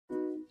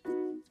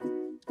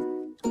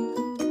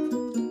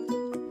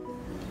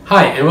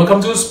Hi and welcome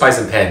to Spice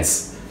and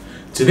Pans.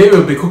 Today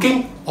we'll be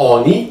cooking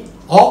Orh Nee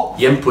or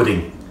yam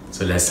pudding.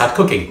 So let's start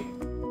cooking.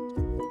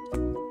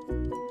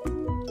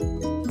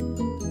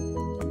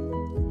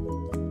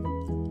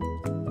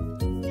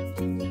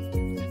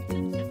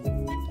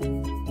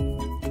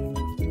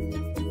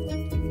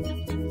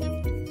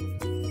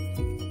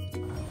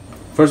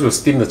 First we'll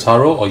steam the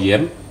taro or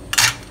yam.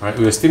 Alright,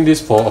 we'll steam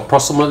this for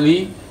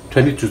approximately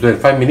 20 to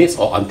 25 minutes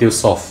or until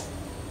soft.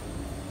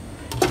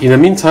 In the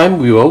meantime,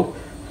 we will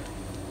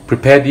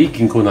prepare the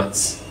ginkgo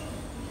nuts.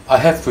 I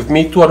have with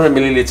me 200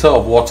 ml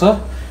of water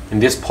in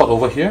this pot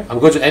over here. I'm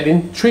going to add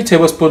in 3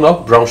 tablespoons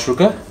of brown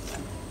sugar.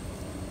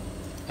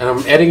 And I'm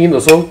adding in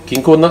also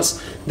ginkgo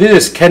nuts. This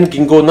is canned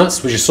ginkgo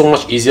nuts, which is so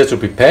much easier to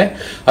prepare.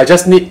 I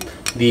just need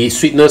the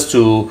sweetness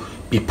to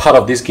be part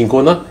of this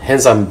ginkgo nut,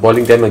 hence I'm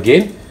boiling them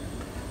again.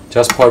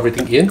 Just pour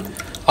everything in.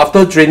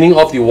 After draining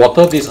off the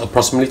water, this is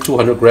approximately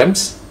 200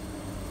 grams.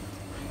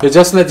 We'll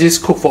just let this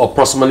cook for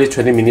approximately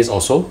 20 minutes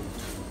or so.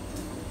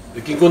 The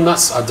ginkgo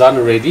nuts are done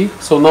already,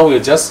 so now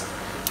we'll just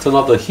turn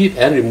off the heat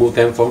and remove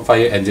them from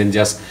fire and then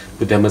just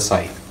put them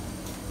aside.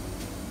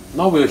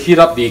 Now we'll heat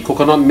up the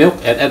coconut milk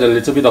and add a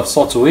little bit of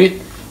salt to it.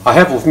 I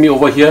have with me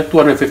over here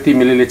 250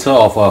 ml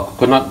of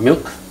coconut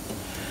milk.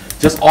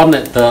 Just on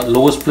at the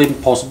lowest flame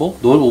possible,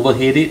 don't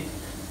overheat it.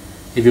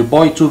 If you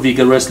boil it too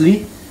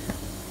vigorously,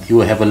 you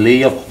will have a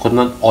layer of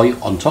coconut oil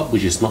on top,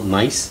 which is not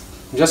nice.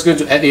 I'm just going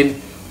to add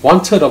in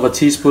 1/3 of a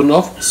teaspoon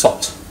of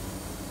salt.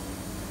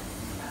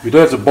 We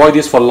don't have to boil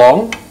this for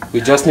long. We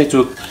just need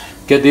to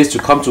get this to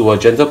come to a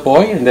gentle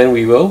boil and then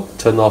we will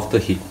turn off the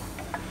heat.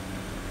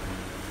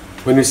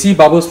 When you see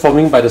bubbles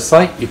forming by the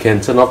side, you can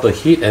turn off the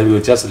heat and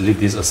we'll just leave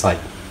this aside.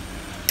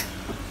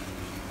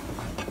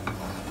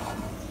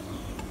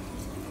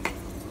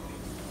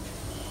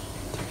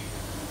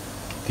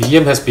 The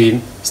yam has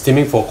been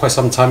steaming for quite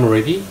some time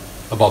already,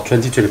 about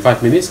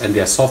 20-25 minutes, and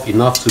they are soft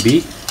enough to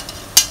be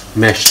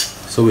mashed.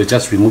 So we'll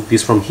just remove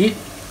this from heat.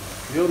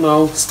 We'll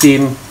now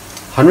steam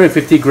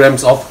 150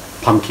 grams of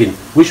pumpkin,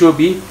 which will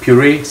be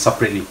pureed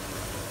separately.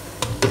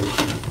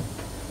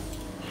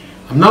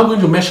 I'm now going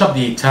to mash up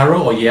the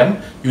taro or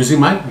yam using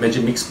my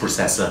magic mix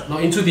processor. Now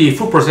into the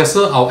food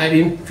processor, I'll add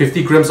in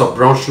 50 grams of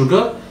brown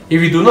sugar.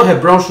 If you do not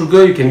have brown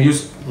sugar, you can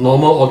use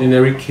normal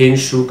ordinary cane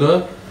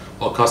sugar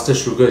or custard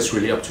sugar, it's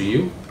really up to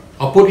you.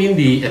 I'll put in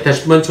the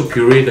attachment to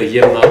puree the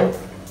yam now.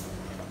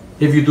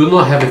 If you do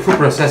not have a food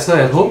processor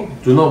at home,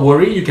 do not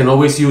worry, you can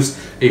always use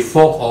a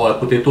fork or a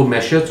potato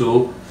masher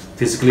to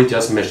physically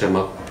just mash them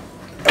up.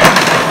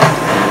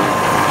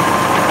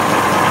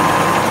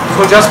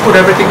 So just put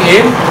everything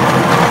in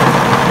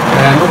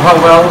and look how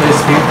well it's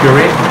being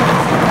pureed.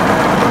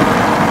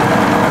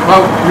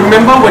 Well,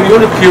 remember when you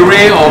want to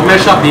puree or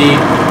mash up the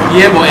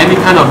yam or any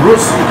kind of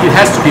roots, it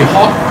has to be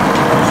hot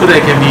so that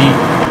it can be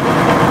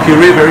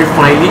pureed very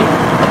finely.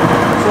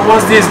 So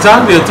once this is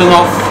done, we'll turn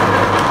off.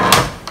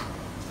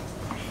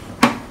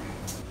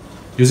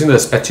 Using the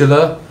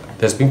spatula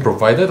that's been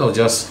provided, I'll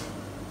just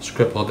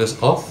scrape all this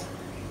off.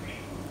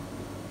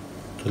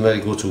 Don't let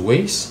it go to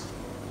waste.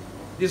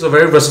 This is a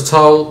very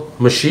versatile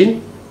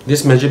machine,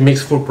 this Magic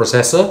Mix food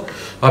processor.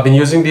 I've been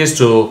using this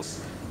to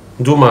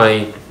do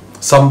my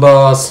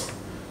sambars,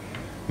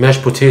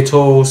 mashed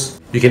potatoes.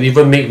 You can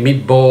even make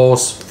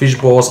meatballs, fish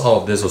balls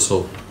out of this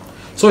also.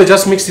 So we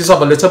just mix this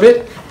up a little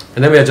bit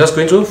and then we are just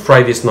going to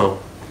fry this now.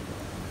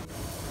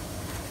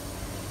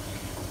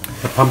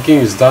 The pumpkin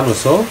is done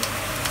also.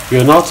 We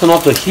will now turn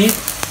off the heat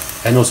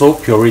and also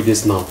puree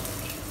this now.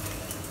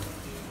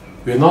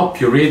 We will now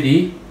puree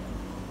the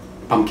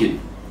pumpkin.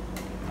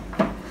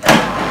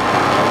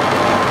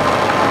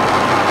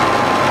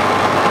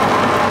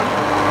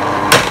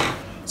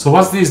 So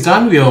once this is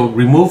done, we will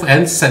remove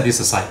and set this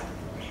aside.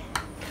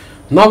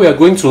 Now we are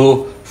going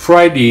to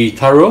fry the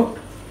taro.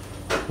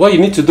 What you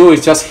need to do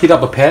is just heat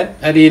up a pan,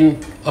 add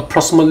in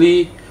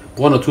approximately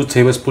 1 or 2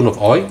 tablespoons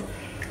of oil.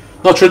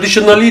 Now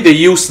traditionally they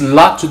use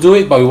lard to do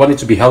it, but we want it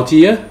to be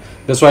healthier.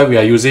 That's why we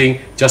are using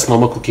just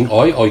normal cooking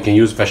oil, or you can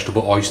use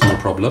vegetable oils, no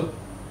problem.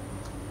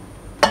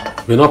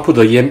 We'll now put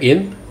the yam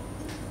in.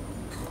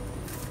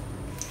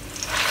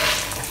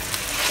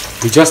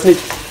 We just need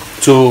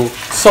to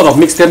sort of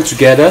mix them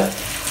together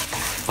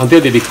until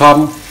they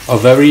become a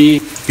very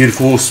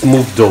beautiful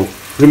smooth dough.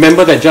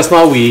 Remember that just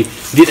now we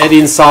did add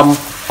in some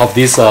of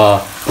this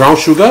brown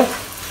sugar,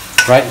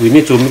 right? We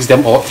need to mix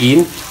them all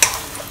in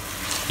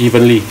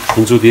evenly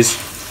into this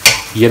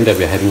yam that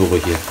we're having over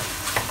here.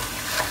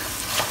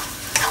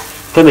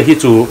 Turn the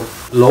heat to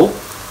low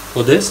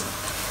for this.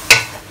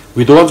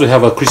 We don't want to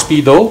have a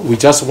crispy dough, we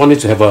just want it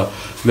to have a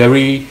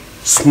very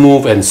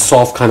smooth and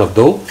soft kind of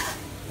dough.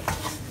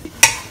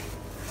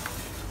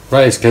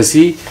 Right, as you can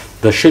see,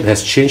 the shape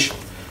has changed,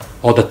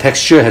 or the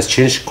texture has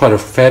changed quite a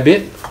fair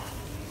bit.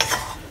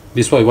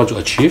 This is what we want to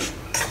achieve.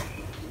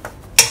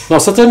 Now,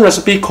 certain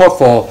recipe call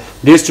for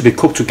this to be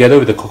cooked together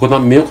with the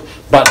coconut milk,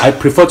 but I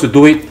prefer to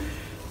do it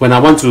when I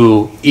want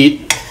to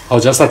eat. I'll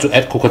just like to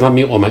add coconut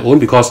milk on my own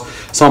because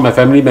some of my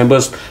family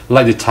members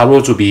like the taro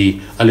to be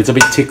a little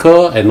bit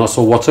thicker and not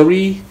so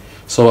watery.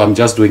 So I'm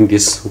just doing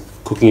this,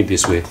 cooking it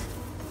this way.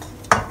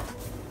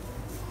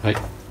 Right,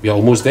 we are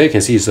almost there. You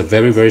can see it's a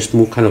very, very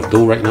smooth kind of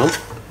dough right now.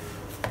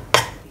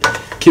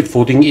 Keep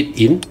folding it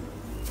in.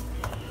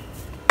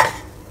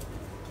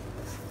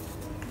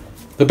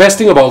 The best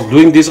thing about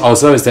doing this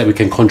ourselves is that we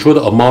can control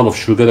the amount of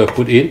sugar that we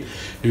put in.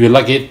 If you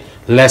like it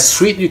less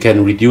sweet, you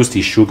can reduce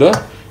the sugar.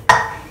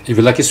 If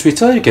you like it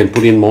sweeter, you can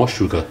put in more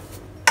sugar.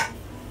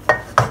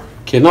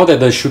 Okay, now that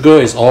the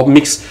sugar is all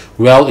mixed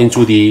well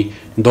into the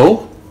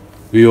dough,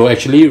 we will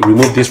actually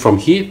remove this from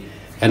heat,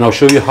 and I'll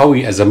show you how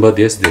we assemble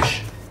this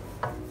dish.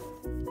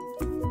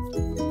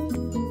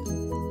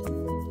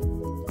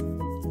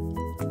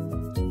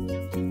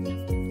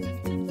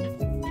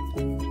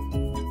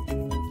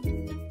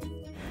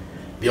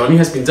 The onion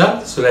has been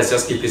done, so let's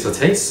just give this a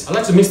taste. I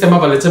like to mix them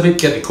up a little bit,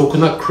 get the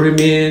coconut cream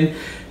in,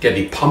 get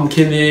the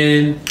pumpkin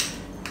in,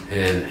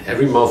 and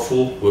every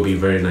mouthful will be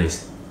very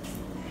nice.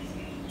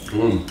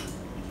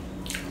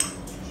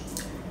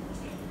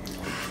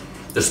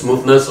 The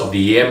smoothness of the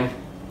yam,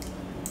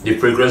 the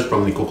fragrance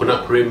from the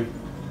coconut cream,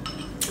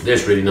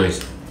 that's really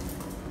nice.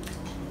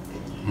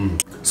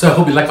 So I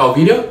hope you like our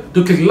video.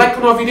 Do click like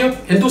on our video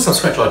and do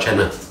subscribe to our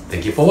channel.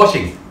 Thank you for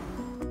watching.